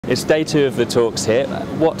It's day 2 of the talks here.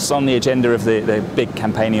 What's on the agenda of the big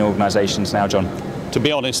campaigning organisations now, John? To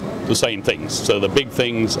be honest, the same things. So the big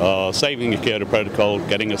things are saving the Kyoto Protocol,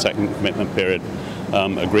 getting a second commitment period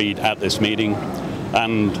agreed at this meeting,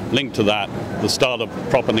 and linked to that, the start of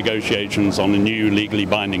proper negotiations on a new legally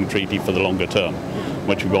binding treaty for the longer term,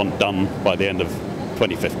 which we want done by the end of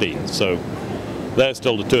 2015. So they're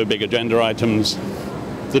still the 2 big agenda items.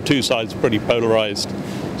 The 2 sides are pretty polarized.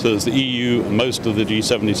 So there's the EU and most of the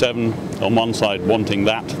G77 on one side wanting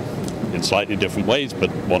that in slightly different ways, but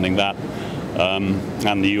wanting that,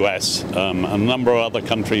 and the US and a number of other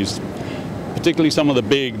countries, particularly some of the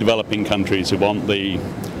big developing countries who want the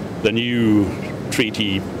new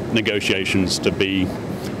treaty negotiations to be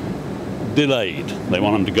delayed. They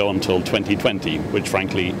want them to go until 2020, which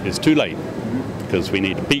frankly is too late, because we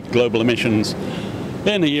need to peak global emissions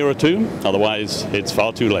in a year or 2, otherwise it's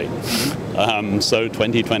far too late. So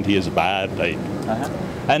 2020 is a bad date.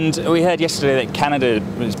 And we heard yesterday that Canada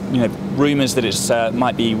was, rumours that it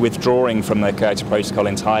might be withdrawing from the Kyoto Protocol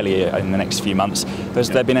entirely in the next few months. Has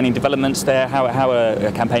there been any developments there? How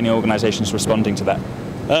are campaigning organisations responding to that?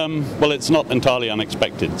 Well, it's not entirely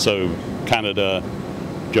unexpected. So Canada,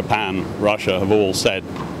 Japan, Russia have all said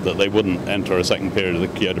that they wouldn't enter a second period of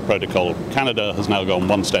the Kyoto Protocol. Canada has now gone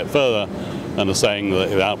one step further and are saying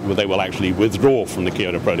that they will actually withdraw from the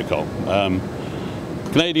Kyoto Protocol.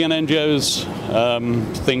 Canadian NGOs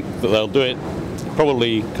think that they'll do it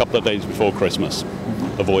probably a couple of days before Christmas.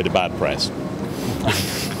 Avoid a bad press.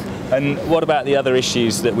 And what about the other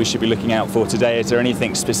issues that we should be looking out for today? Is there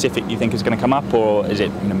anything specific you think is going to come up, or is it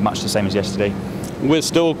much the same as yesterday? We're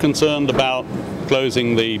still concerned about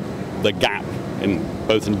closing the gap,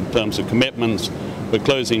 both in terms of commitments. We're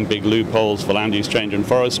closing big loopholes for land use change and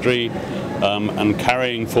forestry, and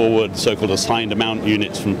carrying forward so-called assigned amount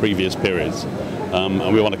units from previous periods.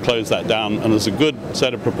 And we want to close that down, and there's a good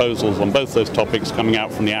set of proposals on both those topics coming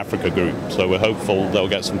out from the Africa group, so we're hopeful they'll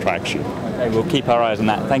get some traction. Okay, we'll keep our eyes on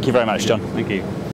that. Thank you very much, John. Thank you.